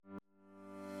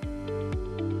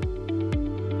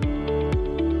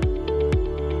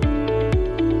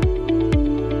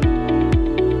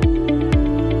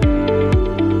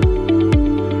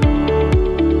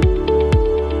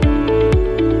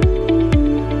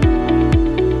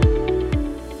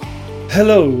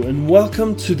Hello and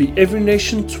welcome to the Every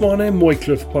Nation Tshwane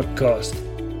Mooikloof podcast.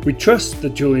 We trust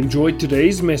that you'll enjoy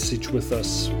today's message with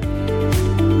us.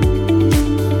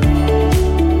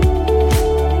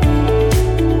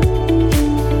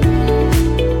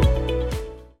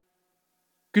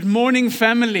 Good morning,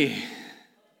 family.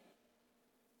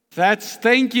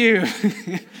 Thank you.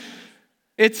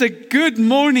 It's a good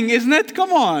morning, isn't it?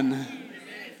 Come on.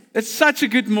 It's such a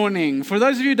good morning. For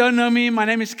those of you who don't know me, my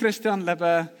name is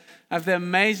Lubbe. I have the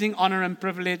amazing honor and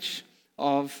privilege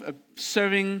of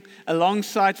serving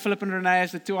alongside Philip and Renee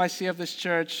as the 2IC of this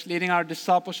church, leading our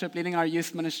discipleship, leading our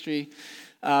youth ministry.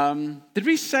 Did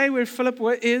we say where Philip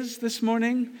is this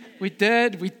morning? We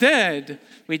did.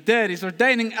 He's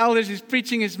ordaining elders, he's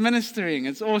preaching, he's ministering.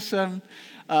 It's awesome.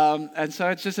 And so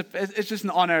it's just an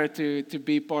honor to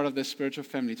be part of this spiritual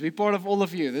family, to be part of all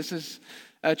of you. This is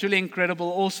truly incredible.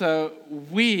 Also,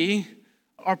 we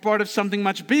are part of something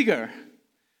much bigger.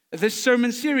 This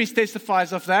sermon series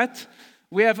testifies of that.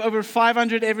 We have over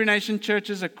 500 Every Nation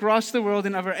churches across the world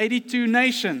in over 82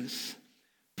 nations,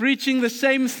 preaching the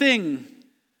same thing.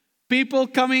 People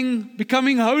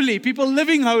becoming holy, people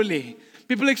living holy,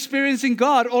 people experiencing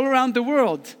God all around the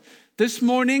world. This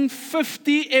morning,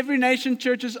 50 Every Nation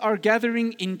churches are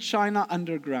gathering in China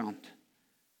underground.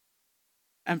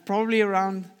 And probably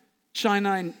around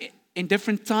China in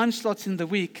different time slots in the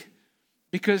week.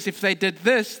 Because if they did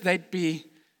this, they'd be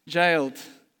jailed.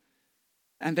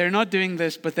 And they're not doing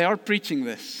this, but they are preaching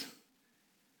this.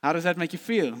 How does that make you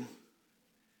feel?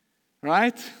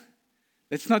 Right?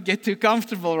 Let's not get too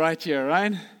comfortable right here,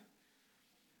 right?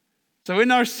 So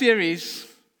in our series,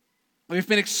 we've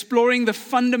been exploring the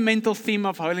fundamental theme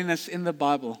of holiness in the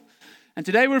Bible. And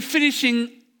today we're finishing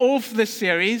off this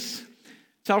series.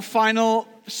 It's our final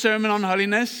sermon on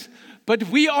holiness. But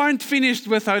we aren't finished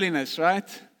with holiness, right?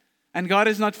 And God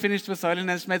is not finished with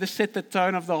holiness. May this set the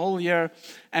tone of the whole year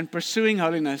and pursuing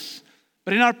holiness.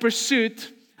 But in our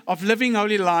pursuit of living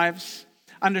holy lives,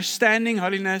 understanding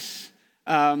holiness,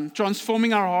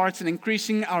 transforming our hearts and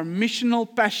increasing our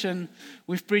missional passion,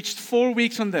 we've preached 4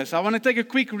 weeks on this. I want to take a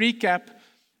quick recap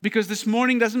because this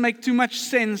morning doesn't make too much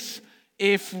sense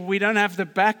if we don't have the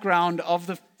background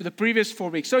of the previous 4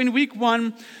 weeks. So in week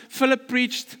 1, Philip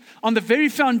preached on the very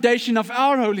foundation of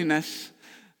our holiness,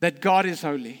 that God is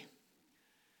holy.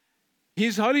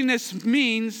 His holiness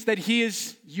means that He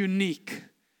is unique,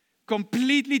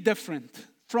 completely different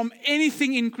from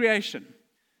anything in creation.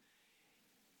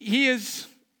 He is,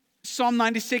 Psalm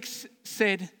 96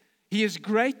 said, He is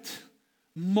great,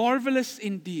 marvelous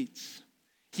in deeds.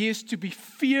 He is to be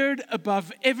feared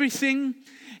above everything.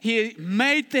 He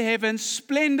made the heavens,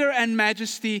 splendor and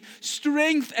majesty,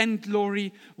 strength and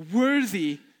glory,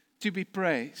 worthy to be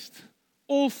praised.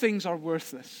 All things are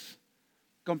worthless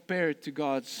compared to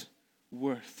God's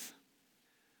worth.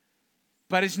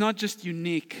 But it's not just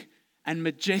unique and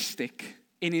majestic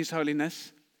in His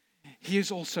holiness. He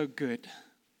is also good.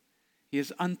 He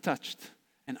is untouched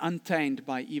and untainted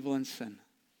by evil and sin.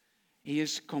 He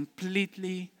is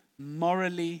completely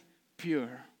morally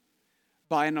pure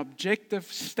by an objective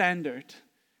standard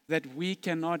that we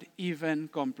cannot even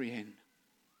comprehend.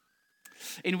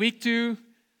 In week 2,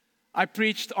 I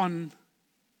preached on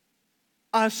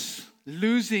us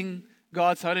losing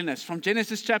God's holiness. From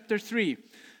Genesis chapter 3,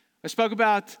 I spoke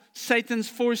about Satan's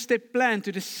 4-step plan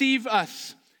to deceive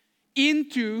us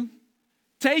into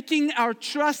taking our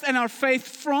trust and our faith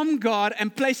from God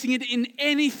and placing it in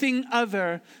anything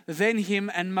other than Him,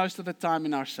 and most of the time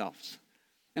in ourselves.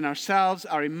 In ourselves,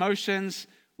 our emotions.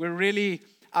 We're really,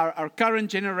 our current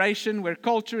generation where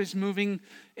culture is moving,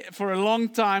 for a long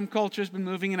time, culture has been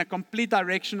moving in a complete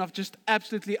direction of just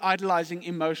absolutely idolizing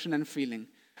emotion and feeling.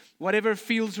 Whatever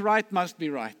feels right must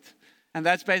be right. And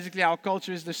that's basically how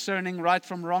culture is discerning right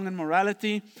from wrong and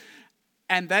morality.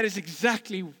 And that is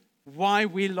exactly why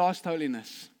we lost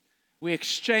holiness. We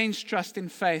exchanged trust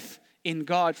and faith in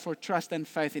God for trust and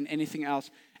faith in anything else.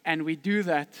 And we do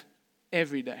that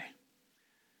every day.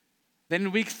 Then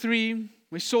in week 3,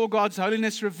 we saw God's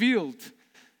holiness revealed.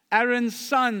 Aaron's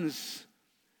sons,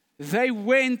 they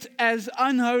went as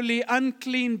unholy,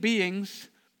 unclean beings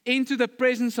into the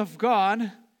presence of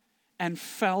God and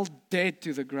fell dead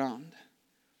to the ground.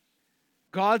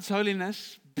 God's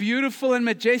holiness, beautiful and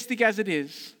majestic as it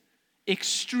is,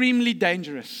 extremely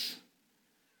dangerous.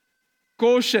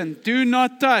 Caution, do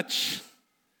not touch.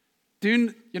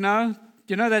 You know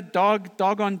that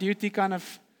dog on duty kind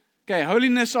of, okay,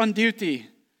 holiness on duty.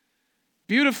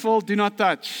 Beautiful, do not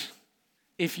touch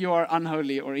if you are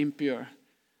unholy or impure.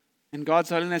 And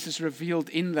God's holiness is revealed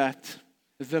in that.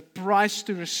 The price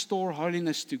to restore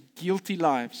holiness to guilty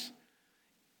lives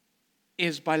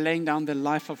is by laying down the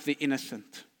life of the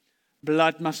innocent.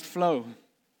 blood must flow.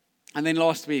 And then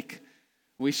last week,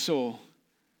 we saw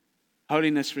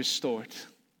holiness restored.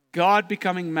 God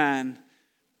becoming man,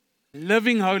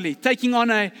 living holy, taking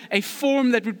on a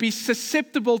form that would be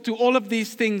susceptible to all of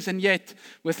these things, and yet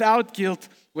without guilt,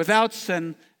 without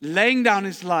sin, laying down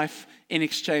his life in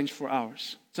exchange for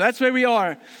ours. So that's where we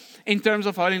are in terms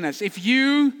of holiness. If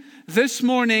you, this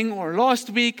morning or last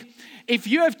week, if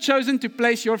you have chosen to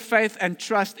place your faith and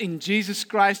trust in Jesus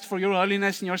Christ for your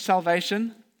holiness and your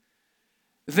salvation,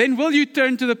 then will you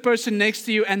turn to the person next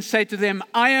to you and say to them,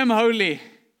 I am holy.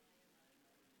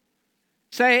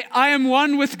 Say, I am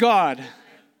one with God.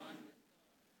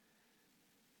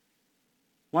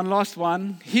 One last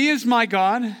one. He is my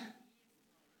God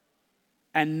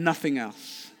and nothing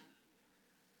else.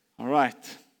 All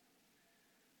right.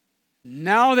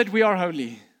 Now that we are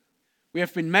holy, we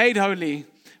have been made holy,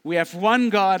 we have one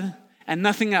God and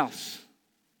nothing else.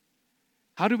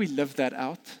 How do we live that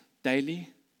out daily?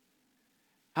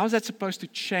 How is that supposed to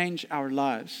change our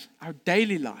lives, our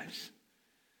daily lives?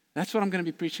 That's what I'm going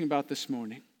to be preaching about this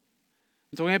morning.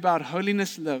 I'm talking about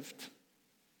holiness lived.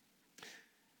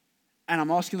 And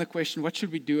I'm asking the question, what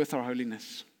should we do with our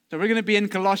holiness? So we're going to be in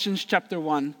Colossians chapter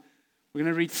 1. We're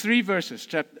going to read 3 verses,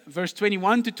 verse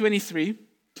 21 to 23.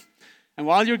 And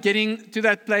while you're getting to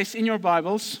that place in your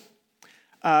Bibles,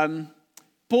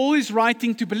 Paul is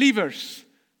writing to believers,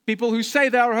 people who say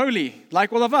they are holy,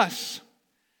 like all of us.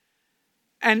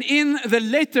 And in the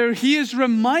letter, he is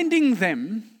reminding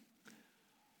them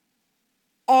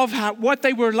of what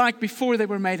they were like before they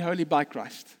were made holy by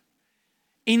Christ,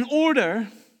 in order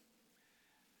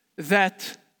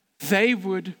that they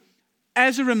would,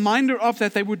 as a reminder of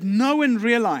that, they would know and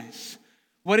realize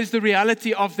what is the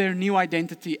reality of their new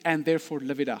identity and therefore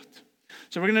live it out.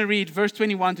 So we're going to read verse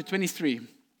 21 to 23.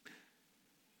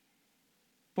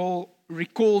 Paul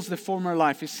recalls the former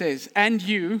life. He says, and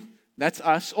you, that's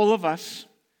us, all of us,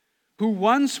 who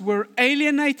once were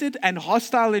alienated and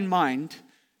hostile in mind,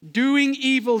 doing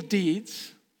evil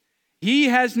deeds, he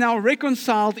has now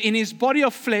reconciled in his body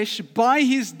of flesh by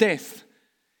his death,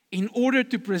 in order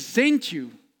to present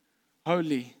you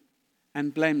holy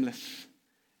and blameless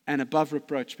and above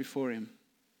reproach before him.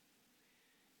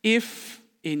 If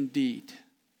indeed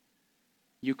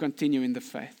you continue in the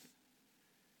faith,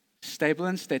 stable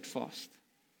and steadfast,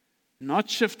 not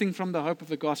shifting from the hope of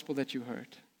the gospel that you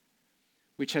heard,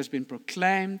 which has been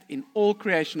proclaimed in all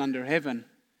creation under heaven,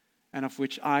 and of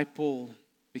which I, Paul,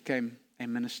 became a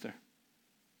minister.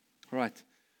 All right.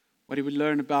 What do we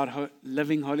learn about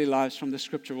living holy lives from the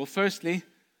scripture? Well, firstly,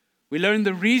 we learn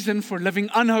the reason for living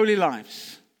unholy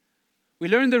lives. We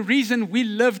learn the reason we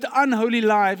lived unholy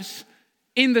lives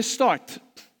in the start.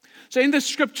 So in the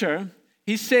scripture,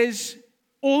 he says,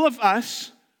 all of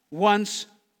us once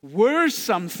were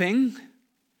something,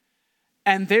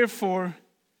 and therefore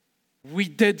we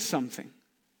did something.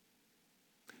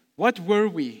 What were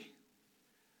we?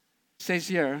 It says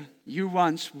here, you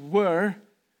once were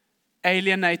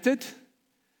alienated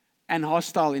and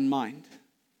hostile in mind.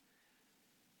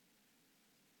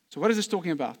 So what is this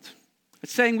talking about?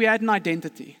 It's saying we had an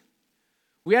identity.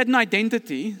 We had an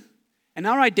identity, and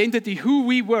our identity, who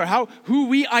we were, who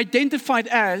we identified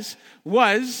as,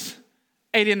 was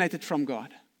alienated from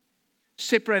God.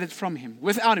 Separated from Him,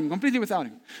 without Him, completely without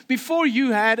Him. Before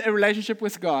you had a relationship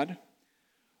with God,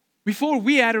 before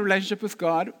we had a relationship with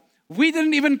God, we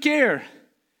didn't even care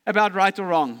about right or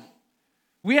wrong.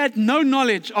 We had no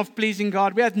knowledge of pleasing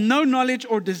God. We had no knowledge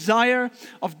or desire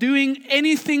of doing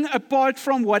anything apart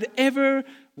from whatever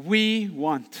we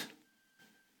want.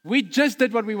 We just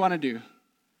did what we want to do.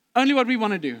 Only what we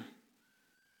want to do.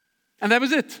 And that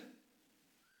was it.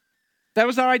 That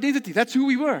was our identity. That's who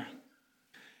we were.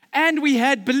 And we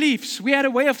had beliefs. We had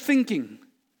a way of thinking.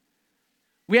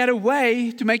 We had a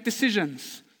way to make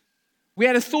decisions. We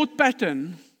had a thought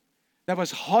pattern that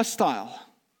was hostile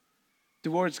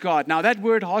towards God. Now, that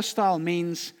word hostile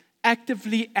means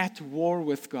actively at war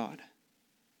with God.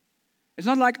 It's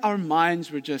not like our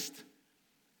minds were just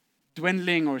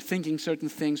dwindling or thinking certain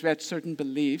things. We had certain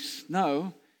beliefs.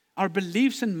 No, our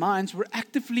beliefs and minds were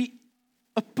actively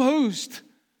opposed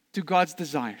to God's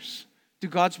desires, to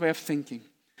God's way of thinking.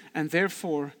 And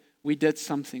therefore, we did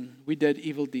something. We did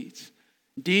evil deeds.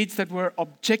 Deeds that were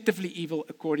objectively evil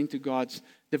according to God's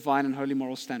divine and holy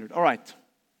moral standard. All right.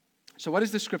 So what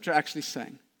is the scripture actually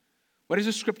saying? What is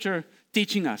the scripture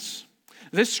teaching us?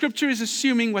 This scripture is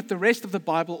assuming what the rest of the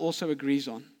Bible also agrees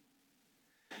on.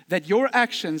 That your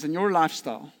actions and your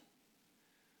lifestyle,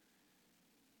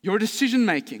 your decision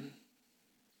making,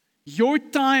 your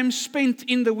time spent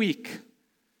in the week,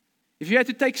 if you had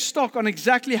to take stock on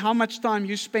exactly how much time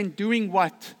you spent doing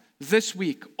what this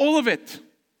week, all of it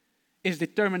is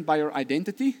determined by your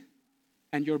identity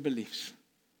and your beliefs.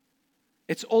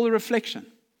 It's all a reflection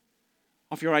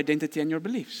of your identity and your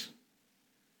beliefs.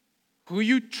 Who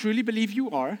you truly believe you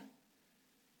are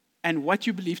and what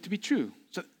you believe to be true.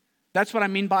 So that's what I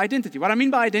mean by identity. What I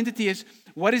mean by identity is,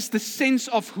 what is the sense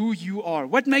of who you are?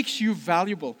 What makes you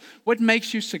valuable? What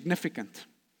makes you significant?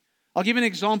 I'll give an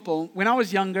example. When I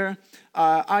was younger,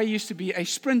 I used to be a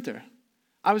sprinter.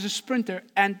 I was a sprinter,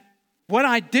 and what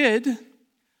I did,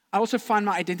 I also find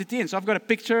my identity in. So I've got a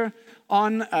picture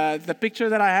on, the picture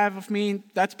that I have of me,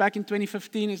 that's back in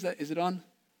 2015. Is it on?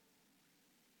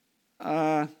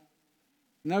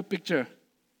 No picture.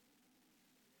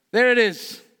 There it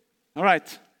is. All right.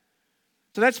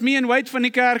 So that's me and Wade van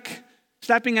Niekerk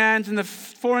slapping hands in the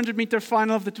 400-meter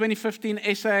final of the 2015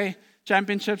 SA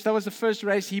Championships. That was the first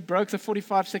race. He broke the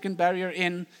 45-second barrier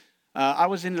in. I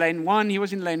was in lane 1. He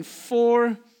was in lane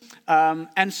 4.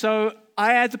 And so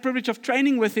I had the privilege of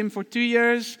training with him for 2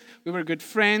 years. We were good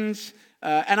friends.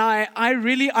 And I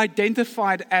really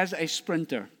identified as a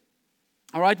sprinter.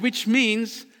 All right, which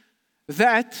means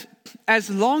that as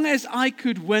long as I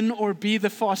could win or be the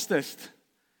fastest,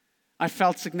 I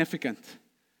felt significant.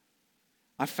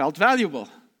 I felt valuable.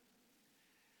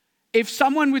 If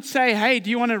someone would say, "Hey, do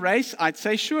you want to race?" I'd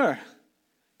say, "Sure.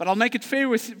 But I'll make it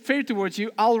fair towards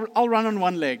you. I'll run on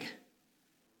one leg."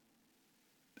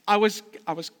 I was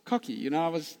cocky, you know.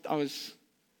 I was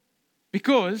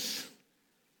because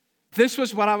this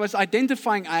was what I was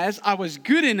identifying as. I was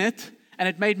good in it, and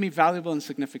it made me valuable and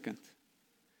significant.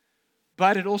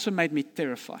 But it also made me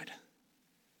terrified.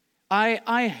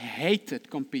 I hated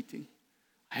competing.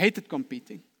 I hated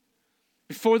competing.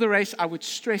 Before the race, I would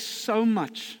stress so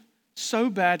much, so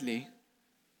badly,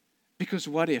 because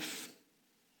what if?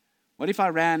 What if I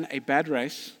ran a bad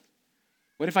race?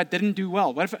 What if I didn't do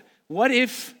well? What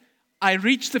if I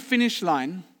reached the finish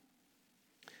line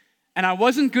and I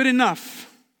wasn't good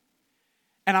enough,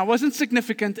 and I wasn't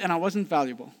significant, and I wasn't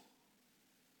valuable?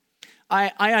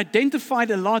 I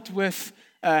identified a lot with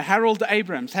Harold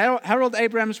Abrams. Harold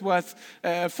Abrams was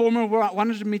a former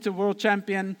 100-meter world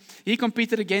champion. He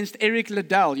competed against Eric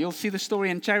Liddell. You'll see the story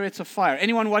in Chariots of Fire.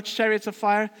 Anyone watch Chariots of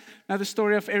Fire? Know the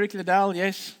story of Eric Liddell?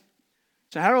 Yes.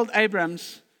 So Harold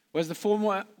Abrams was the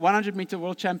former 100-meter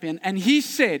world champion, and he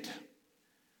said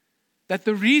that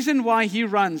the reason why he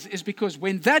runs is because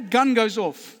when that gun goes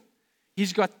off,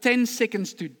 he's got 10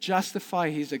 seconds to justify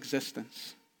his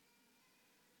existence.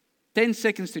 10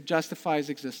 seconds to justify his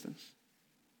existence.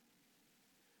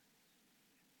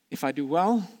 If I do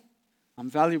well, I'm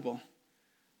valuable.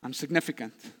 I'm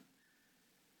significant.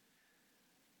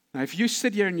 Now, if you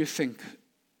sit here and you think,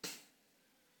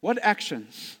 what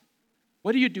actions,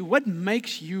 what do you do? What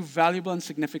makes you valuable and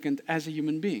significant as a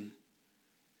human being?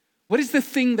 What is the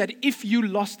thing that if you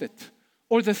lost it,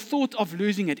 or the thought of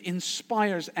losing it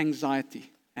inspires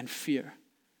anxiety and fear?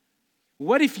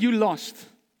 What if you lost?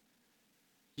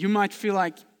 You might feel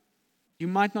like you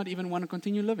might not even want to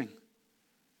continue living.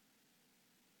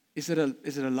 Is it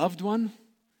a loved one?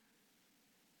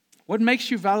 What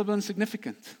makes you valuable and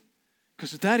significant?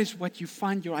 Because that is what you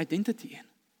find your identity in.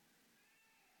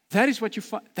 That is what you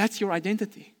find, that's your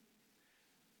identity.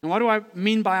 And what do I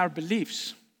mean by our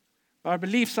beliefs? By our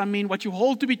beliefs, I mean what you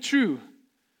hold to be true,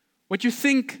 what you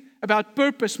think about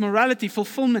purpose, morality,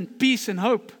 fulfillment, peace, and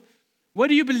hope. What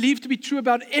do you believe to be true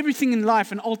about everything in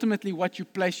life, and ultimately what you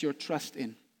place your trust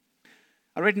in?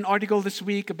 I read an article this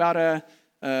week about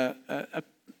an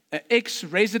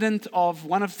ex-resident of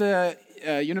one of the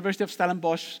University of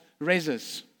Stellenbosch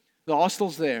reses, the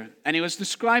hostels there, and he was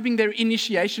describing their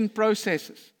initiation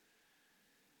processes.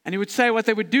 And he would say what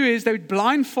they would do is they would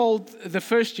blindfold the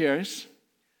first years,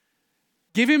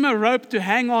 give him a rope to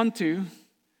hang on to,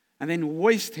 and then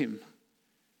hoist him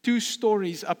 2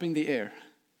 stories up in the air.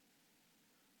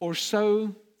 Or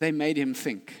so they made him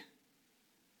think.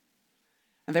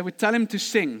 And they would tell him to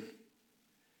sing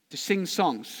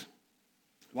songs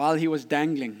while he was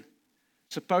dangling,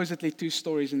 supposedly 2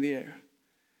 stories in the air.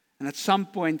 And at some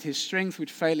point, his strength would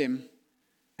fail him,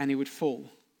 and he would fall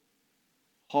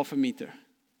 0.5 meter.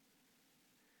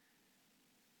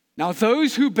 Now,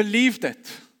 those who believed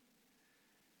it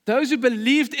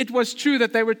was true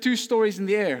that they were 2 stories in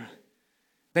the air,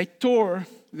 they tore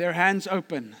their hands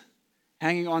open,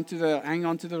 hanging onto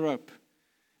the rope.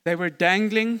 They were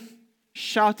dangling,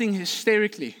 shouting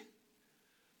hysterically,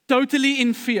 totally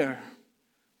in fear,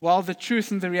 while the truth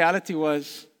and the reality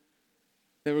was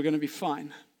they were going to be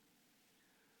fine.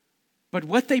 But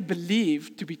what they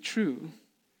believed to be true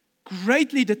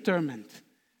greatly determined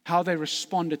how they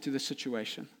responded to the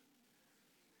situation.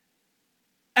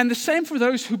 And the same for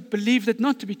those who believed it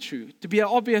not to be true, to be an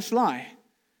obvious lie.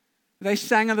 They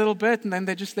sang a little bit and then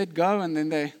they just let go and then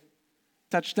they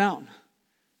touched down.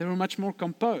 They were much more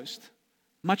composed,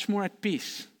 much more at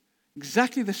peace.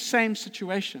 Exactly the same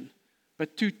situation,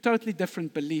 but two totally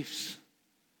different beliefs.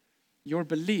 Your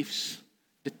beliefs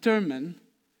determine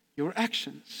your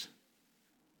actions.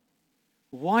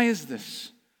 Why is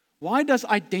this? Why does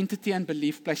identity and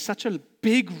belief play such a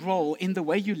big role in the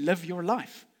way you live your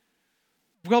life?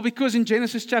 Well, because in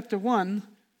Genesis chapter 1,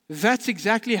 that's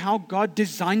exactly how God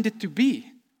designed it to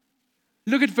be.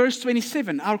 Look at verse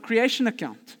 27, our creation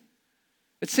account.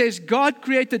 It says, God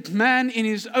created man in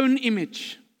his own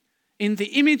image. In the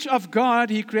image of God,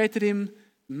 he created him,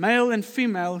 male and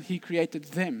female, he created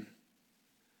them.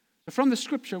 So from the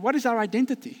scripture, what is our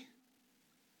identity?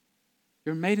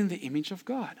 You're made in the image of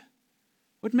God.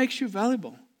 What makes you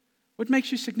valuable? What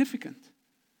makes you significant?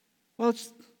 Well,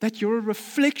 it's that you're a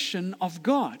reflection of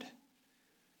God.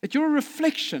 That you're a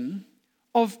reflection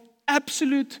of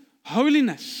absolute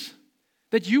holiness.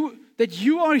 That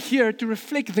you are here to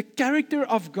reflect the character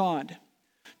of God.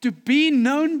 To be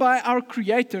known by our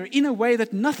Creator in a way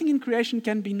that nothing in creation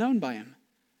can be known by Him.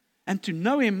 And to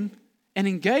know Him and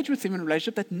engage with Him in a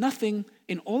relationship that nothing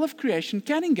in all of creation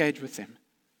can engage with Him.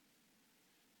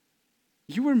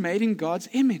 You were made in God's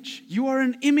image. You are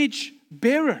an image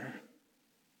bearer.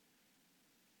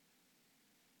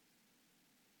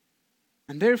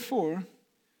 And therefore,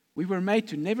 we were made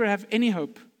to never have any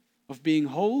hope of being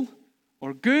whole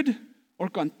or good or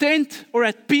content or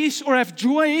at peace or have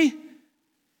joy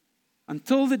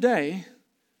until the day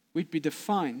we'd be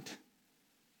defined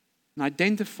and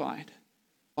identified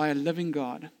by a living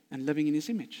God and living in His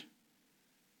image.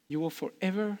 You will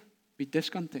forever be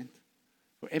discontent.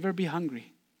 Forever be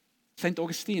hungry. St.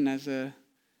 Augustine has a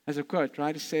quote,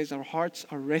 right? It says, our hearts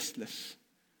are restless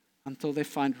until they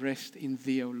find rest in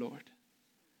Thee, O Lord.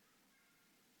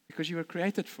 Because you were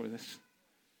created for this.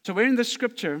 So where in the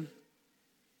scripture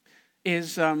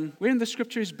is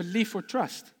belief or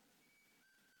trust?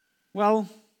 Well,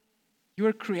 you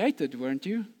were created, weren't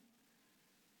you?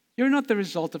 You're not the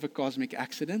result of a cosmic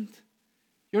accident.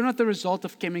 You're not the result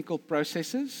of chemical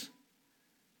processes.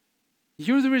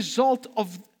 You're the result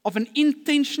of an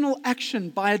intentional action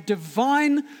by a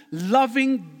divine,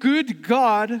 loving, good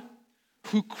God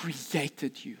who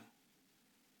created you.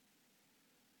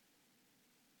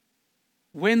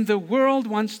 When the world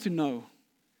wants to know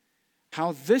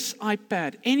how this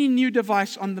iPad, any new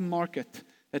device on the market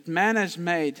that man has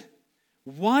made,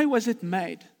 why was it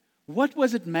made? What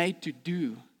was it made to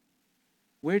do?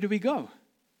 Where do we go?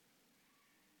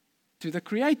 To the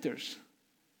creators.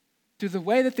 To the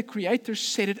way that the creators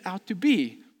set it out to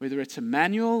be. Whether it's a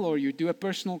manual or you do a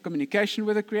personal communication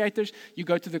with the creators, you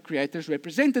go to the creators'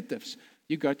 representatives.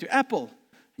 You go to Apple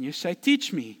and you say,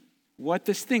 teach me what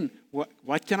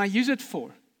can I use it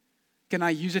for? Can I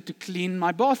use it to clean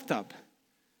my bathtub?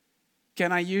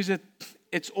 Can I use it?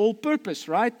 It's all purpose,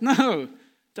 right? No,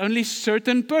 it's only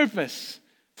certain purpose.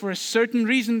 For a certain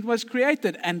reason it was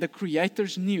created, and the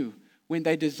creators knew when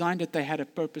they designed it, they had a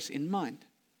purpose in mind.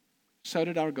 So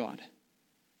did our God.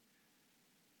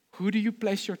 Who do you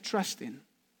place your trust in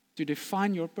to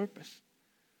define your purpose?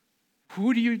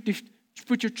 Who do you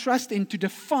put your trust in to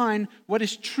define what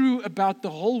is true about the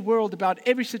whole world, about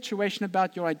every situation,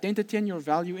 about your identity and your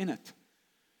value in it?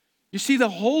 You see, the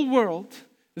whole world,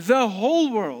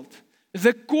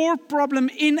 the core problem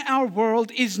in our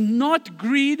world is not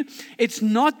greed, it's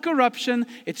not corruption,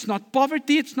 it's not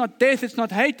poverty, it's not death, it's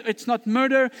not hate, it's not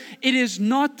murder, it is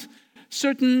not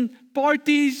certain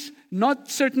parties, not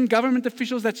certain government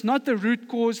officials. That's not the root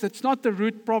cause, that's not the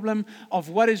root problem of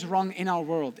what is wrong in our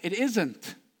world. It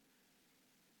isn't.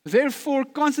 Therefore,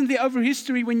 constantly over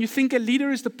history, when you think a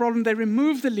leader is the problem, they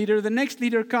remove the leader, the next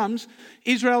leader comes.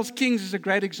 Israel's kings is a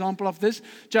great example of this.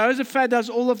 Jehoshaphat does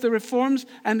all of the reforms,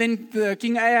 and then the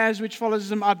King Ahaz, which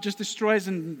follows him up, just destroys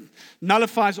and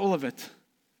nullifies all of it.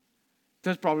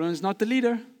 The problem is not the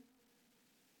leader.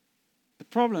 The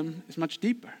problem is much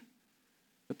deeper.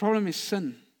 The problem is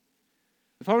sin.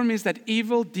 The problem is that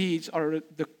evil deeds are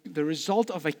the result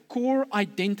of a core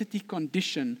identity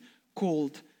condition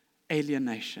called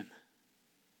alienation,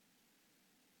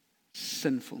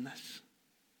 sinfulness.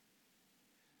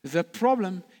 The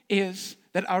problem is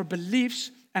that our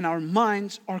beliefs and our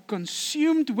minds are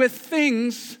consumed with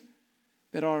things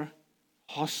that are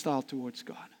hostile towards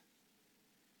God.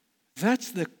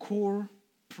 That's the core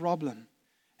problem.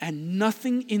 And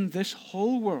nothing in this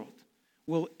whole world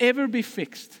will ever be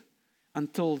fixed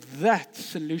until that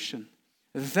solution,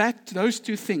 those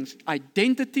two things,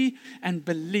 identity and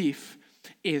belief,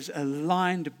 is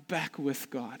aligned back with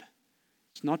God.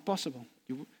 It's not possible.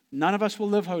 None of us will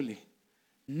live holy.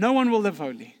 No one will live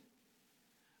holy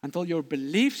until your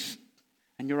beliefs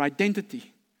and your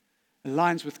identity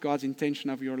aligns with God's intention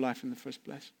over your life in the first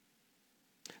place.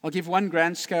 I'll give one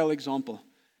grand scale example.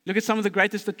 Look at some of the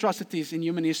greatest atrocities in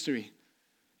human history.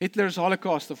 Hitler's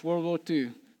Holocaust of World War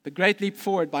II, the Great Leap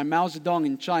Forward by Mao Zedong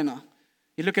in China.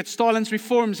 You look at Stalin's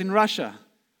reforms in Russia.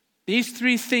 These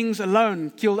three things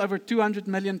alone killed over 200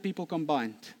 million people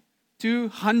combined.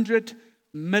 200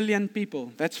 million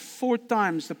people. That's 4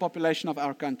 times the population of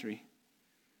our country.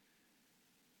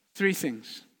 3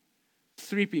 things.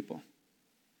 3 people.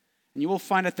 And you will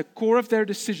find at the core of their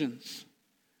decisions,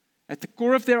 at the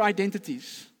core of their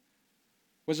identities,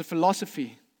 was a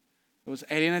philosophy that was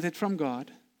alienated from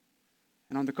God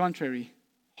and, on the contrary,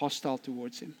 hostile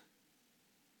towards Him.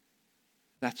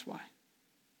 That's why.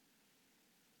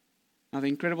 Now, the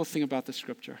incredible thing about the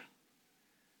Scripture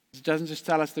is it doesn't just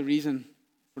tell us the reason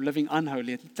for living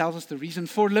unholy. It tells us the reason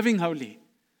for living holy.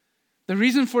 The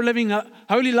reason for living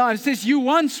holy lives. It says you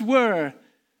once were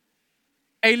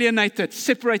alienated,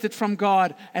 separated from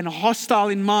God, and hostile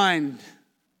in mind.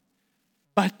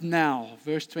 But now,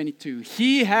 verse 22,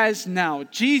 He has now,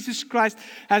 Jesus Christ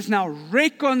has now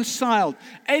reconciled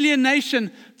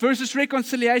alienation versus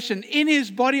reconciliation in His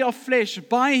body of flesh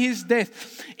by His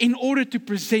death in order to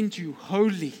present you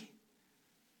holy,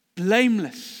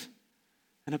 blameless,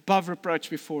 and above reproach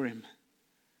before Him.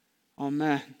 Oh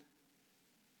man.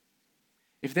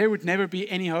 If there would never be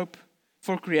any hope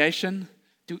for creation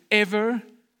to ever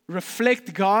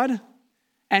reflect God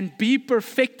and be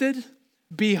perfected,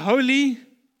 be holy,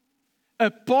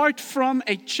 apart from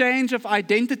a change of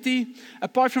identity,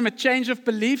 apart from a change of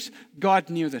beliefs, God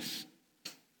knew this.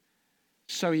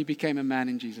 So He became a man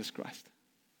in Jesus Christ.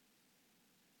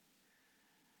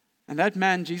 And that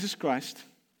man, Jesus Christ,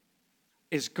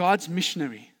 is God's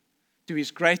missionary to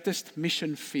His greatest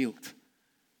mission field,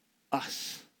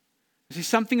 us. You see,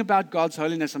 something about God's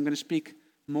holiness I'm going to speak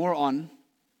more on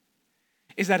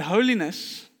is that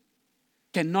holiness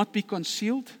cannot be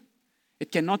concealed.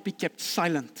 It cannot be kept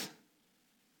silent.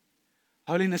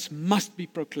 Holiness must be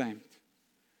proclaimed.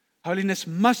 Holiness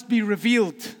must be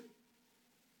revealed.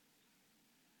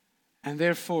 And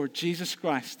therefore, Jesus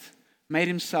Christ made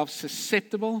Himself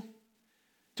susceptible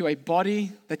to a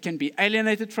body that can be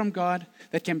alienated from God,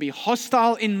 that can be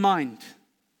hostile in mind,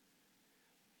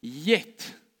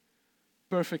 yet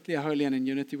perfectly holy and in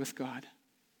unity with God.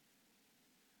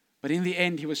 But in the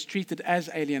end, He was treated as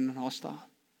alien and hostile,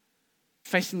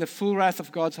 facing the full wrath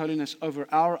of God's holiness over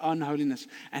our unholiness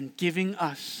and giving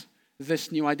us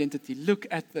this new identity. Look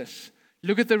at this.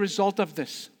 Look at the result of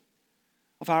this,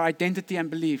 of our identity and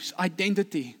beliefs.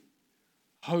 Identity,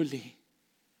 holy.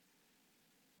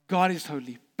 God is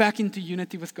holy. Back into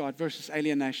unity with God versus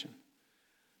alienation.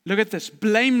 Look at this.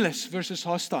 Blameless versus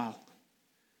hostile.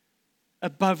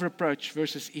 Above reproach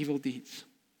versus evil deeds.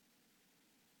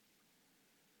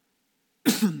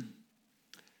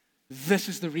 This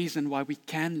is the reason why we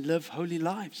can live holy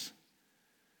lives.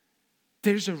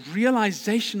 There's a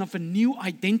realization of a new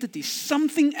identity.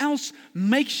 Something else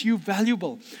makes you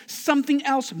valuable. Something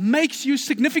else makes you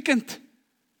significant.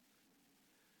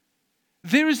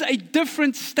 There is a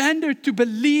different standard to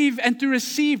believe and to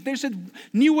receive. There's a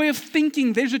new way of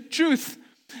thinking. There's a truth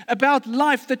about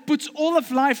life that puts all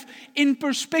of life in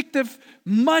perspective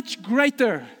much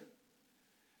greater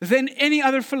than any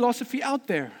other philosophy out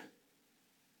there.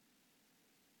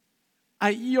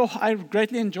 I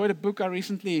greatly enjoyed a book I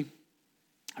recently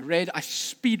read. I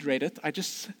speed read it. I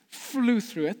just flew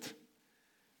through it,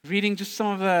 reading just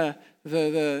some of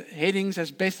the headings as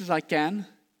best as I can.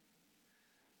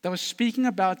 That was speaking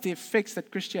about the effects that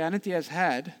Christianity has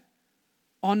had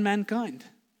on mankind.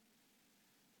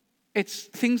 It's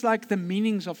things like the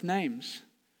meanings of names,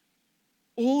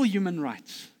 all human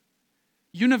rights,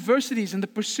 universities in the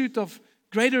pursuit of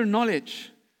greater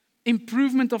knowledge,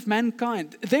 improvement of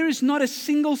mankind. There is not a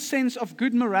single sense of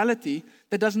good morality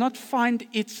that does not find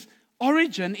its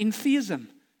origin in theism,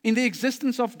 in the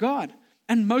existence of God,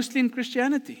 and mostly in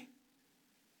Christianity.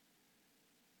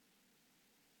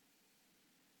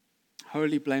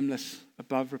 Holy, blameless,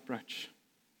 above reproach.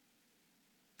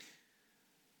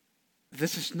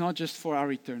 This is not just for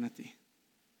our eternity.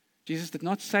 Jesus did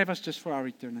not save us just for our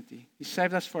eternity. He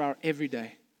saved us for our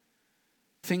everyday.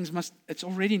 It's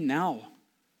already now.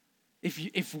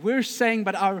 If we're saying,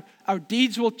 but our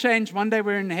deeds will change, one day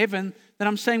we're in heaven, then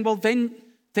I'm saying, well, then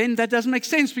that doesn't make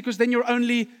sense, because then you're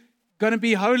only going to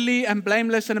be holy and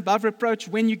blameless and above reproach.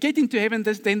 When you get into heaven,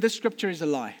 then this scripture is a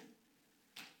lie.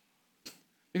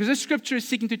 Because this scripture is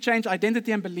seeking to change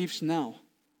identity and beliefs now,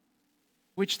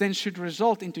 which then should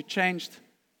result into changed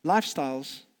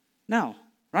lifestyles now,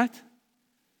 right?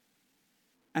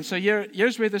 And so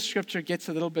here's where the scripture gets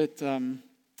a little bit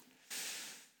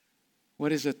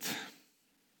what is it?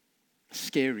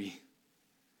 Scary.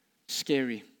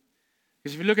 Scary.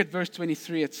 Because if you look at verse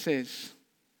 23, it says,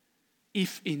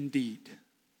 if indeed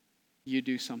you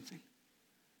do something.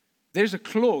 There's a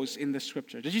clause in the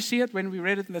scripture. Did you see it when we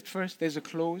read it at first? There's a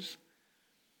clause.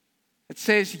 It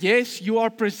says, yes, you are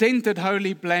presented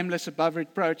holy, blameless, above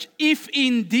reproach, if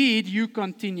indeed you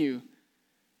continue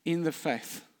in the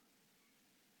faith.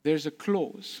 There's a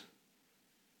clause.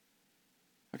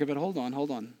 Okay, but hold on,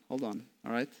 all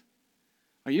right?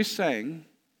 Are you saying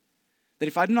that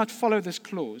if I do not follow this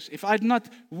clause, if I do not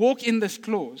walk in this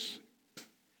clause,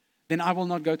 then I will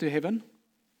not go to heaven?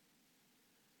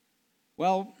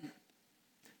 Well,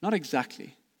 not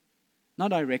exactly.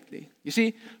 Not directly. You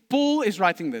see, Paul is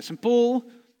writing this, and Paul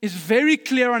is very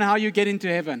clear on how you get into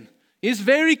heaven. He's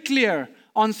very clear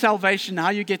on salvation,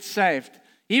 how you get saved.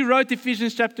 He wrote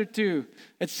Ephesians chapter 2.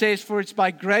 It says, for it's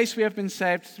by grace we have been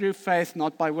saved through faith,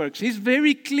 not by works. He's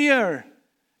very clear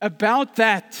about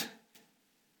that.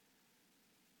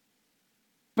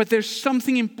 But there's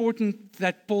something important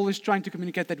that Paul is trying to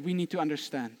communicate that we need to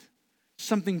understand.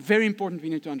 Something very important we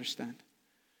need to understand.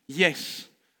 Yes,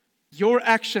 your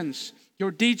actions,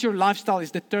 your deeds, your lifestyle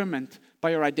is determined by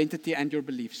your identity and your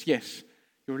beliefs. Yes,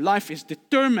 your life is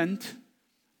determined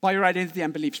by your identity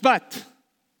and beliefs. But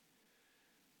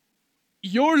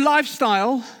your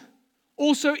lifestyle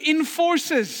also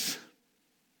enforces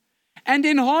and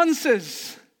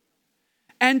enhances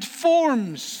and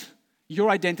forms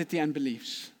your identity and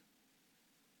beliefs.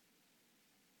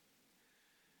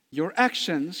 Your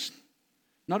actions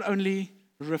not only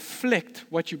reflect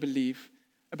what you believe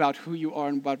about who you are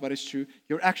and about what is true,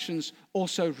 your actions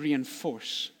also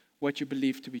reinforce what you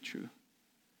believe to be true.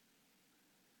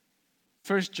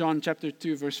 1 John chapter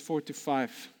 2, verse 4 to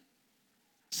 5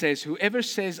 says, whoever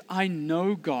says, I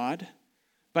know God,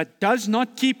 but does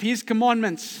not keep his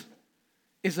commandments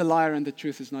is a liar and the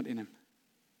truth is not in him.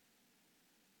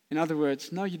 In other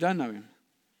words, no, you don't know him.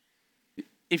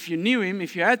 If you knew him,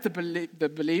 if you had the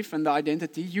belief and the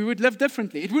identity, you would live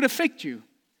differently. It would affect you.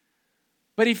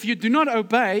 But if you do not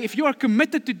obey, if you are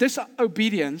committed to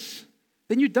disobedience,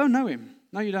 then you don't know him.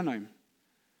 No, you don't know him.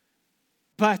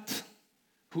 But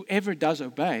whoever does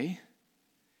obey,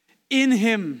 in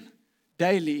him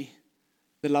daily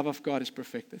the love of God is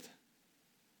perfected.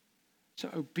 So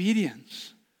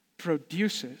obedience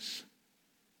produces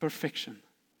perfection.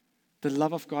 The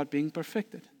love of God being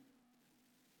perfected.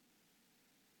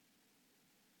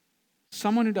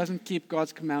 Someone who doesn't keep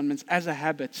God's commandments as a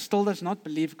habit still does not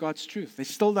believe God's truth. They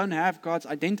still don't have God's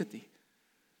identity.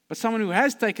 But someone who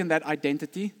has taken that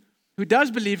identity, who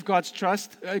does believe God's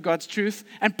truth,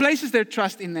 and places their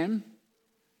trust in them,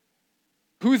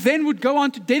 who then would go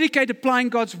on to dedicate applying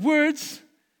God's words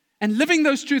and living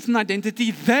those truths and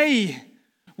identity, they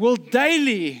will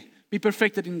daily be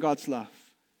perfected in God's love.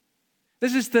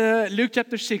 This is the Luke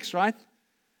chapter 6, right?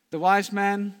 The wise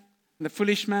man and the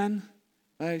foolish man.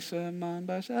 Right?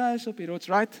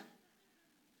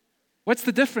 What's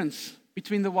the difference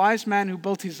between the wise man who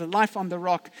built his life on the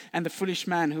rock and the foolish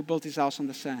man who built his house on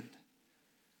the sand?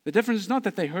 The difference is not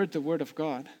that they heard the word of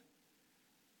God.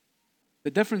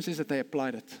 The difference is that they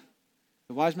applied it.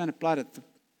 The wise man applied it.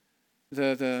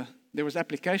 There was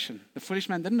application. The foolish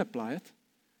man didn't apply it.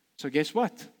 So guess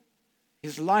what?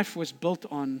 His life was built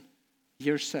on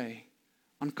hearsay,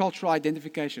 on cultural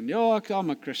identification. Yo,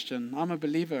 I'm a Christian. I'm a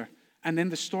believer. And then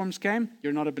the storms came,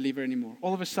 you're not a believer anymore.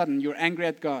 All of a sudden, you're angry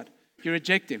at God. You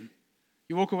reject him.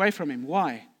 You walk away from him.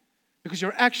 Why? Because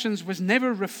your actions was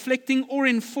never reflecting or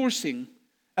enforcing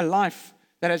a life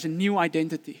that has a new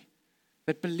identity,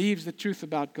 that believes the truth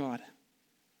about God.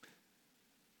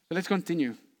 So let's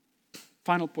continue.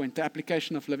 Final point, the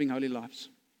application of living holy lives.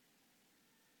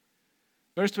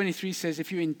 Verse 23 says,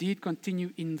 if you indeed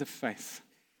continue in the faith,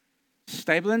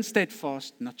 stable and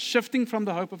steadfast, not shifting from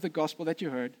the hope of the gospel that you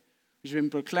heard, which has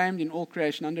been proclaimed in all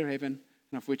creation under heaven,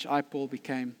 and of which I, Paul,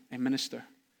 became a minister.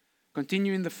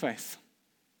 Continue in the faith.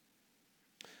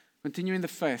 Continue in the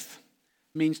faith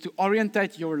means to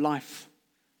orientate your life,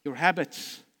 your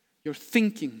habits, your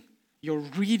thinking, your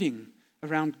reading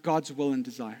around God's will and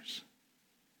desires.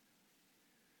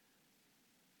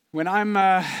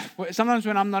 Sometimes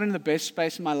when I'm not in the best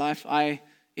space in my life, I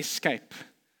escape.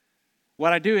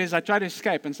 What I do is I try to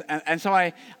escape, and so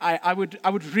I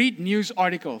would read news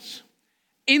articles.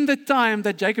 In the time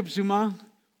that Jacob Zuma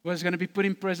was going to be put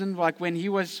in prison, like when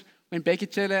Becky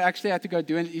Cele actually had to go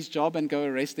do his job and go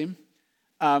arrest him,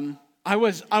 I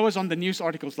was on the news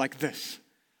articles like this.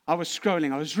 I was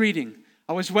scrolling, I was reading,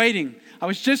 I was waiting. I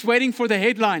was just waiting for the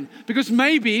headline. Because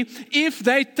maybe if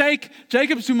they take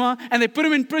Jacob Zuma and they put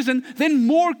him in prison, then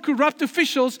more corrupt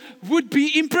officials would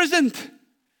be imprisoned.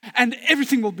 and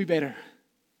everything will be better.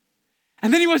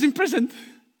 And then he was imprisoned.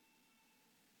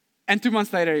 And 2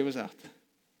 months later, he was out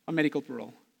on medical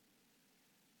parole.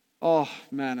 Oh,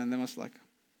 man, and then I was like,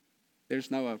 there's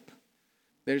no hope.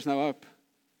 There's no hope.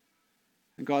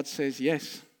 And God says,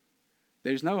 yes,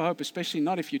 there's no hope, especially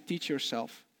not if you teach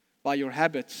yourself by your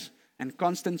habits and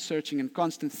constant searching and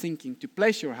constant thinking to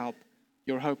place your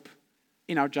hope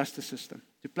in our justice system,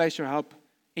 to place your hope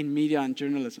in media and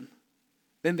journalism.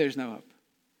 Then there's no hope.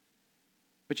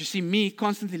 But you see, me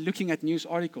constantly looking at news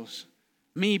articles,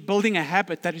 me building a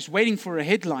habit that is waiting for a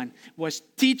headline, was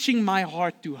teaching my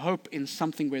heart to hope in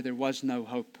something where there was no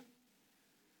hope.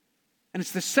 And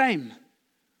it's the same.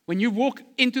 When you walk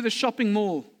into the shopping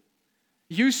mall,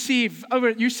 you see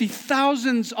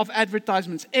thousands of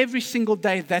advertisements every single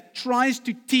day that tries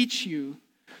to teach you,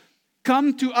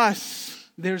 come to us,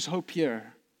 there's hope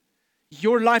here.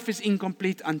 Your life is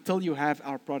incomplete until you have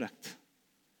our product.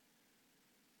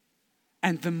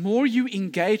 And the more you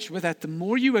engage with that, the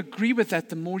more you agree with that,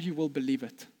 the more you will believe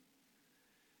it.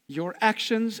 Your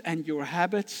actions and your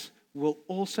habits will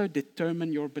also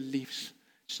determine your beliefs.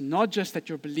 It's not just that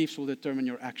your beliefs will determine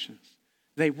your actions.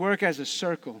 They work as a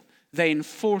circle. They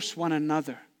enforce one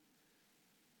another.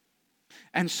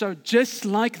 And so just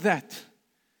like that,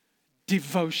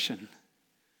 devotion,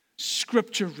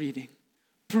 scripture reading,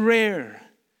 prayer,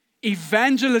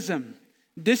 evangelism,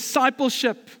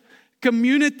 discipleship,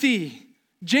 community,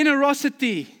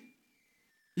 generosity.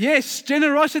 Yes,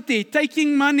 generosity,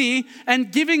 taking money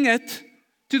and giving it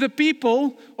to the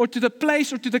people or to the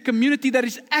place or to the community that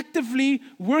is actively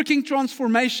working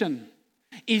transformation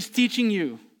is teaching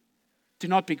you to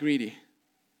not be greedy.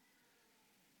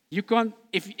 You can't,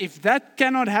 if that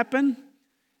cannot happen,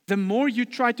 the more you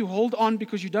try to hold on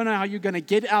because you don't know how you're going to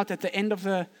get out at the end of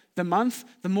the month,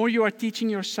 the more you are teaching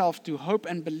yourself to hope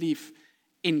and believe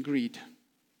in greed.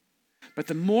 But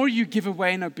the more you give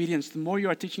away in obedience, the more you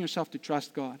are teaching yourself to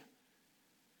trust God.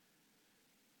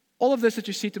 All of this that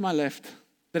you see to my left,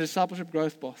 the discipleship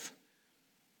growth path,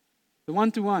 the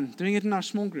one-to-one, doing it in our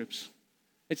small groups,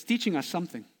 it's teaching us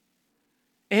something.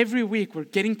 Every week we're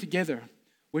getting together.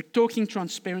 We're talking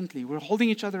transparently. We're holding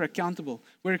each other accountable.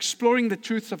 We're exploring the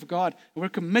truths of God. And we're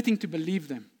committing to believe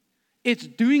them. It's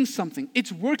doing something.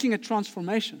 It's working a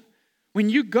transformation. When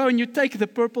you go and you take the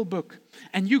purple book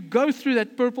and you go through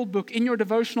that purple book in your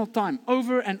devotional time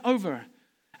over and over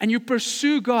and you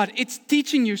pursue God, it's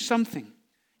teaching you something.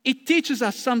 It teaches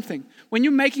us something. When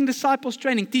you're making disciples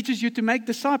training, teaches you to make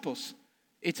disciples.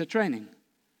 It's a training.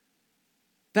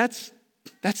 That's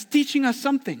teaching us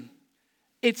something.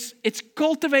 It's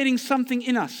cultivating something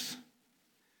in us.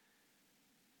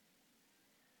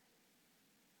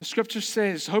 The scripture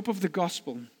says, hope of the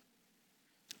gospel.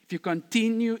 If you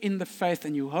continue in the faith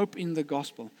and you hope in the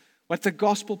gospel, what the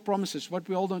gospel promises, what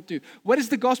we all don't do. What is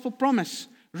the gospel promise?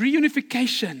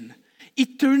 Reunification,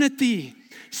 eternity,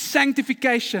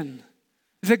 sanctification.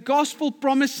 The gospel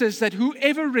promises that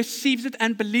whoever receives it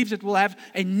and believes it will have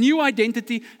a new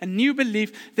identity, a new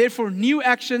belief, therefore new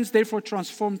actions, therefore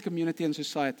transformed community and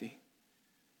society.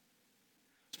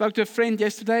 Spoke to a friend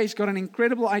yesterday. He's got an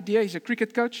incredible idea. He's a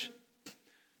cricket coach.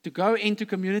 To go into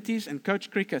communities and coach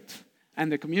cricket,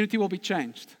 and the community will be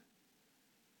changed.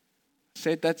 I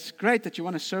said, that's great that you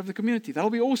want to serve the community. That'll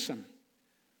be awesome.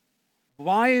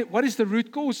 Why? What is the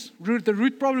root cause, the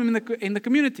root problem in the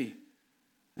community?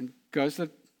 And goes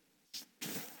the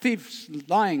thieves,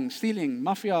 lying, stealing,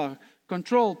 mafia,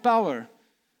 control, power.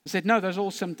 I said, no, those are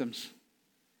all symptoms.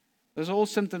 Those are all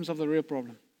symptoms of the real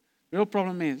problem. The real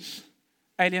problem is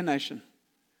alienation.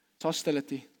 It's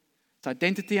hostility. It's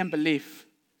identity and belief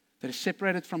that is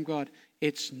separated from God.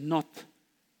 It's not,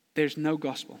 there's no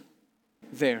gospel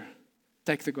there.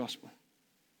 Take the gospel.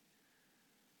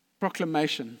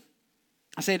 Proclamation.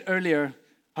 I said earlier,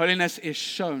 holiness is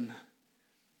shown.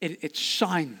 It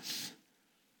shines.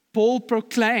 Paul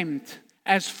proclaimed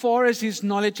as far as his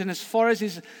knowledge and as far as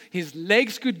his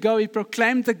legs could go, he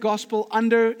proclaimed the gospel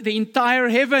under the entire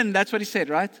heaven. That's what he said,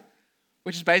 right?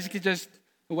 Which is basically just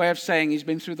a way of saying he's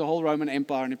been through the whole Roman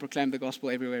Empire and he proclaimed the gospel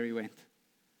everywhere he went.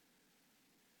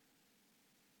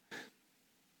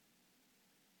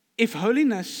 If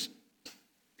holiness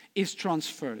is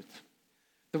transferred,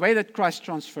 the way that Christ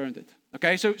transferred it,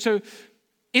 okay? So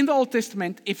in the Old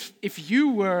Testament, if you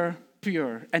were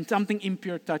pure and something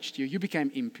impure touched you, you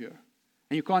became impure.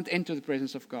 And you can't enter the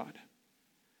presence of God.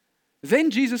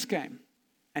 Then Jesus came,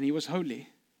 and he was holy.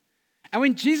 And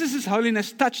when Jesus'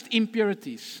 holiness touched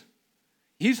impurities,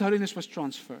 his holiness was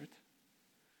transferred.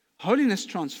 Holiness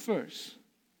transfers.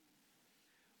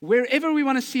 Wherever we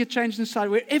want to see a change inside,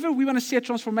 wherever we want to see a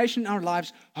transformation in our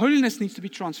lives, holiness needs to be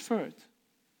transferred.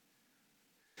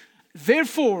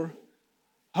 Therefore,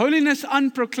 holiness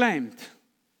unproclaimed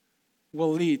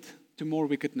will lead to more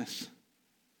wickedness.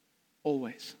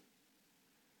 Always.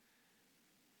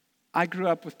 I grew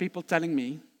up with people telling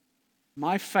me,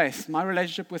 my faith, my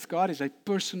relationship with God is a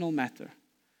personal matter.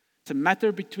 It's a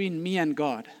matter between me and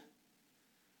God.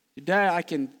 Today I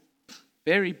can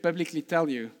very biblically tell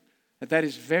you that that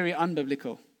is very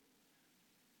unbiblical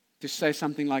to say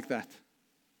something like that.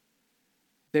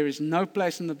 There is no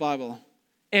place in the Bible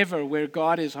ever where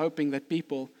God is hoping that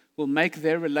people will make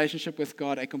their relationship with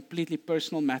God a completely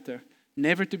personal matter,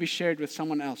 never to be shared with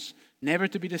someone else, never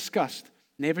to be discussed,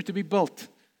 never to be built,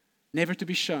 never to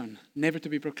be shown, never to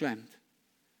be proclaimed.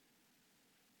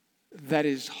 That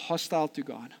is hostile to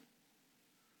God.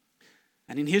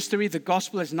 And in history, the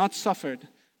gospel has not suffered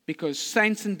because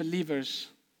saints and believers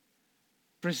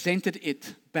presented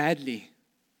it badly.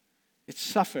 It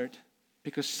suffered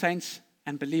because saints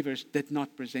and believers did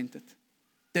not present it,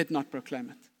 did not proclaim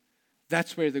it.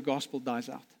 That's where the gospel dies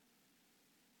out.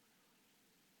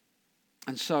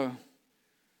 And so,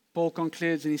 Paul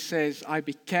concludes and he says, I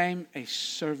became a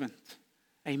servant,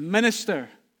 a minister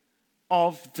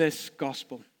of this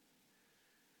gospel.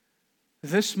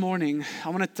 This morning, I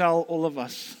want to tell all of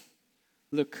us,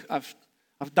 look, I've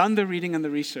done the reading and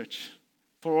the research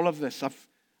for all of this.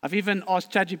 I've even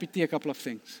asked ChatGPT a couple of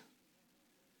things.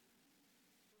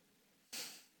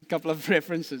 A couple of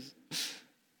references.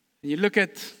 And you look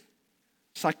at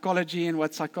psychology and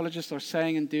what psychologists are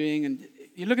saying and doing, and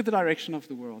you look at the direction of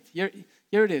the world. Here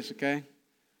it is, okay?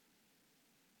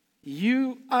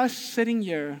 Us sitting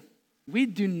here, we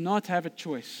do not have a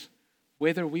choice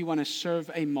whether we want to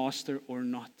serve a master or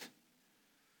not.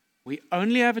 We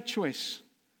only have a choice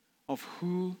of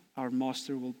who our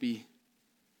master will be.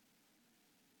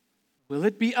 Will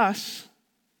it be us?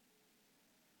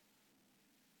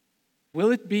 Will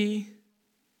it be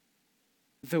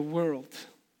the world?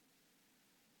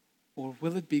 Or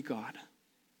will it be God?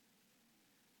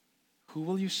 Who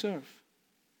will you serve?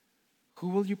 Who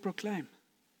will you proclaim?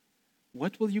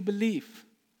 What will you believe?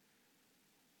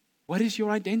 What is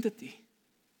your identity?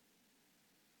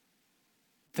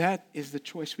 That is the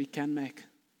choice we can make.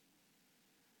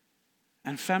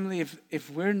 And family, if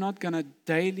we're not going to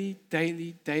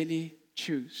daily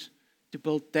choose to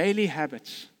build daily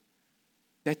habits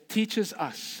that teaches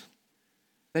us,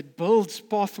 that builds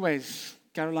pathways,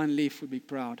 Caroline Leaf would be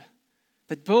proud,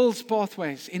 that builds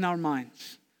pathways in our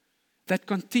minds, that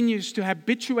continues to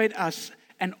habituate us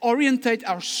and orientate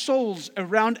our souls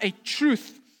around a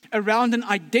truth, around an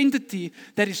identity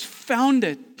that is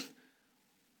founded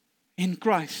in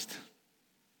Christ,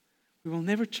 we will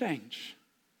never change.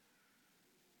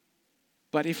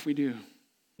 But if we do,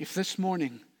 if this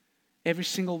morning every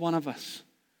single one of us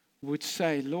would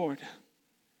say, Lord,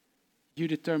 you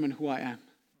determine who I am,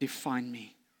 define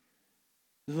me.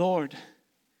 Lord,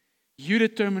 you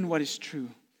determine what is true.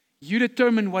 You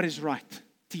determine what is right.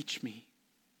 Teach me.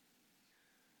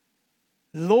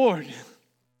 Lord,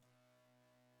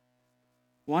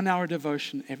 1 hour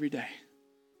devotion every day.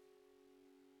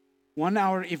 1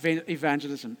 hour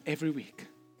evangelism every week.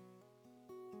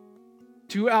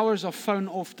 2 hours of phone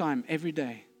off time every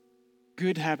day.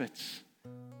 Good habits.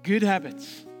 Good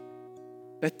habits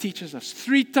that teaches us.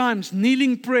 3 times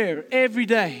kneeling prayer every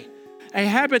day. A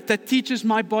habit that teaches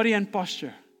my body and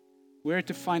posture where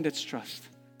to find its trust,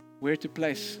 where to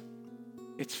place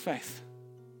its faith.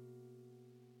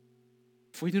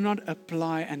 If we do not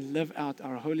apply and live out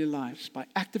our holy lives by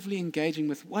actively engaging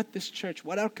with what this church,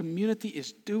 what our community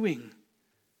is doing,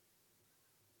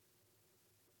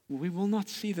 we will not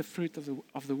see the fruit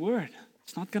of the word.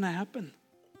 It's not going to happen.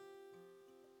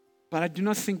 But I do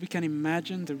not think we can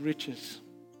imagine the riches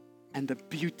and the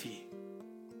beauty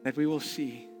that we will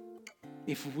see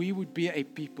if we would be a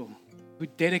people who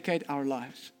dedicate our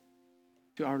lives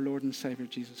to our Lord and Savior,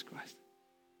 Jesus Christ.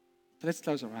 So let's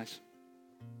close our eyes.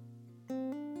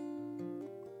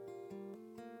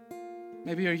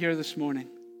 Maybe you're here this morning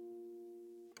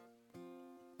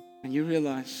and you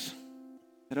realize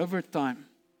that over time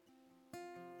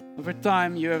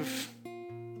you have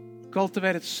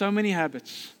cultivated so many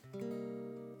habits,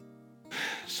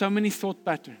 so many thought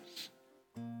patterns,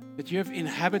 that you have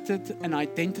inhabited an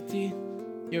identity,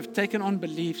 you have taken on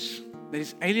beliefs that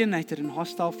is alienated and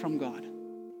hostile from God.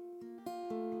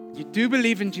 You do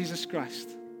believe in Jesus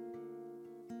Christ,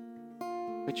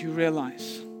 but you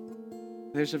realize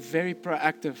there's a very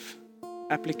proactive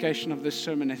application of this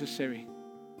sermon necessary.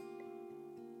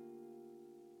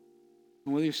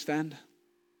 And will you stand?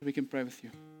 We can pray with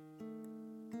you.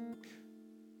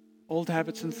 Old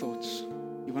habits and thoughts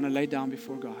you want to lay down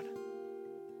before God.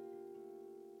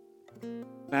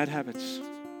 Bad habits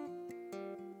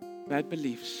bad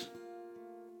beliefs.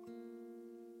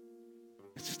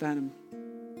 Let's stand and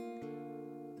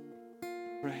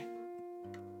pray.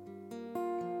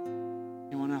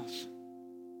 Anyone else?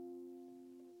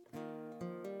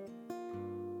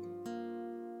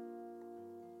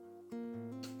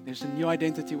 There's a new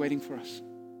identity waiting for us.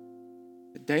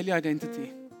 A daily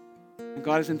identity. And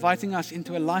God is inviting us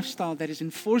into a lifestyle that is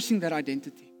enforcing that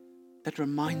identity, that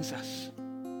reminds us.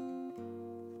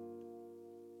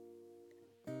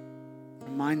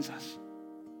 Reminds us.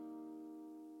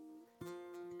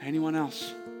 Anyone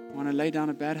else want to lay down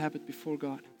a bad habit before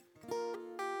God?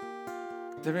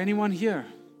 Is there anyone here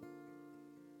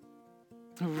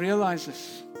who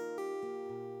realizes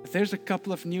that there's a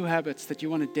couple of new habits that you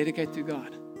want to dedicate to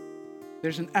God?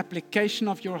 There's an application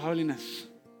of your holiness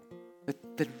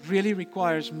that really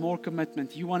requires more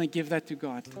commitment. You want to give that to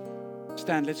God.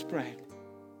 Stand, let's pray.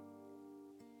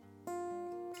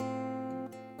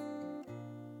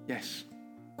 Yes.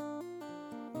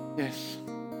 Yes.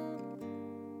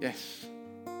 Yes.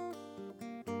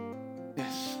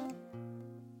 Yes.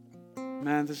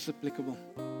 Man, this is applicable.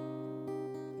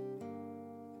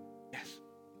 Yes.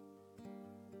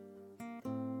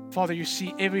 Father, you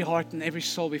see every heart and every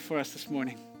soul before us this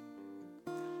morning.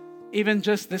 Even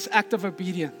just this act of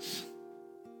obedience,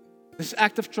 this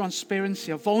act of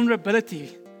transparency, of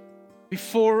vulnerability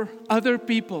before other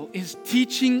people is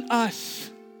teaching us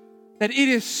that it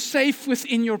is safe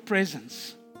within your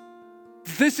presence.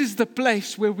 This is the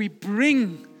place where we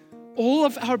bring all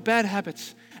of our bad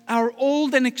habits, our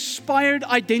old and expired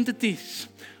identities,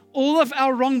 all of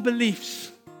our wrong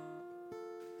beliefs.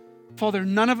 Father,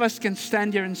 none of us can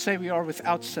stand here and say we are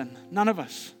without sin. None of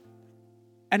us.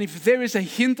 And if there is a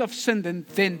hint of sin,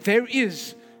 then there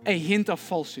is a hint of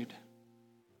falsehood.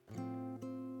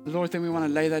 Lord, then we want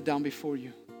to lay that down before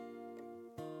you.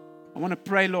 I want to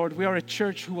pray, Lord, we are a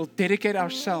church who will dedicate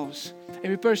ourselves.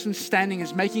 Every person standing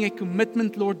is making a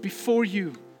commitment, Lord, before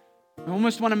you. We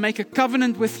almost want to make a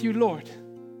covenant with you, Lord,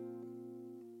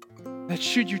 that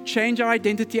should you change our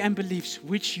identity and beliefs,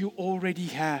 which you already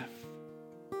have,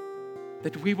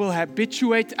 that we will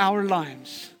habituate our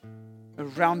lives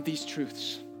around these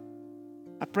truths.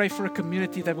 I pray for a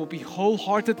community that will be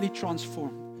wholeheartedly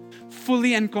transformed,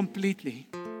 fully and completely.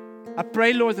 I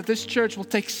pray, Lord, that this church will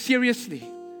take seriously,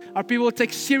 our people will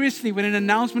take seriously when an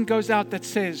announcement goes out that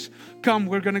says, come,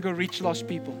 we're going to go reach lost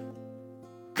people.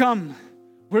 Come,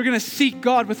 we're going to seek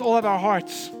God with all of our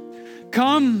hearts.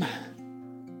 Come,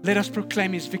 let us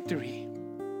proclaim His victory.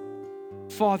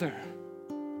 Father,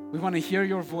 we want to hear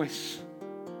your voice.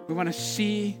 We want to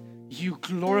see you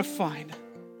glorified,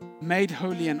 made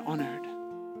holy and honored.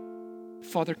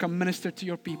 Father, come minister to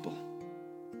your people.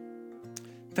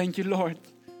 Thank you, Lord.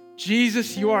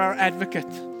 Jesus, you are our advocate.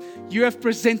 You have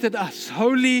presented us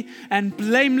holy and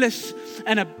blameless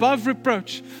and above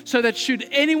reproach, so that should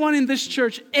anyone in this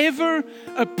church ever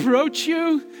approach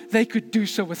you, they could do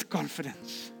so with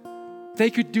confidence. They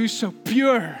could do so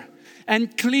pure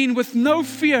and clean with no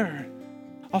fear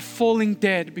of falling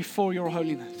dead before your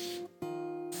holiness.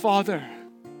 Father,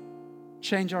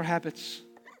 change our habits,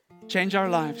 change our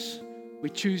lives. We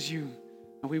choose you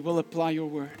and we will apply your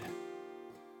word.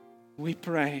 We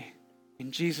pray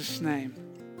in Jesus' name.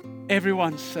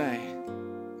 Everyone say,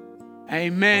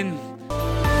 Amen.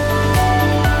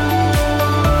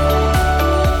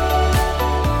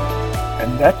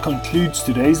 And that concludes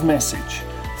today's message.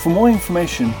 For more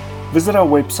information, visit our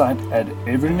website at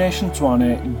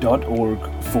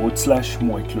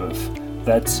everynationtshwane.org/Mooikloof.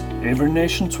 That's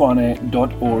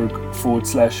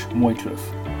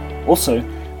everynationtshwane.org/Mooikloof. Also,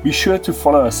 be sure to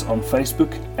follow us on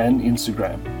Facebook and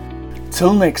Instagram.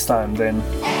 Till next time then.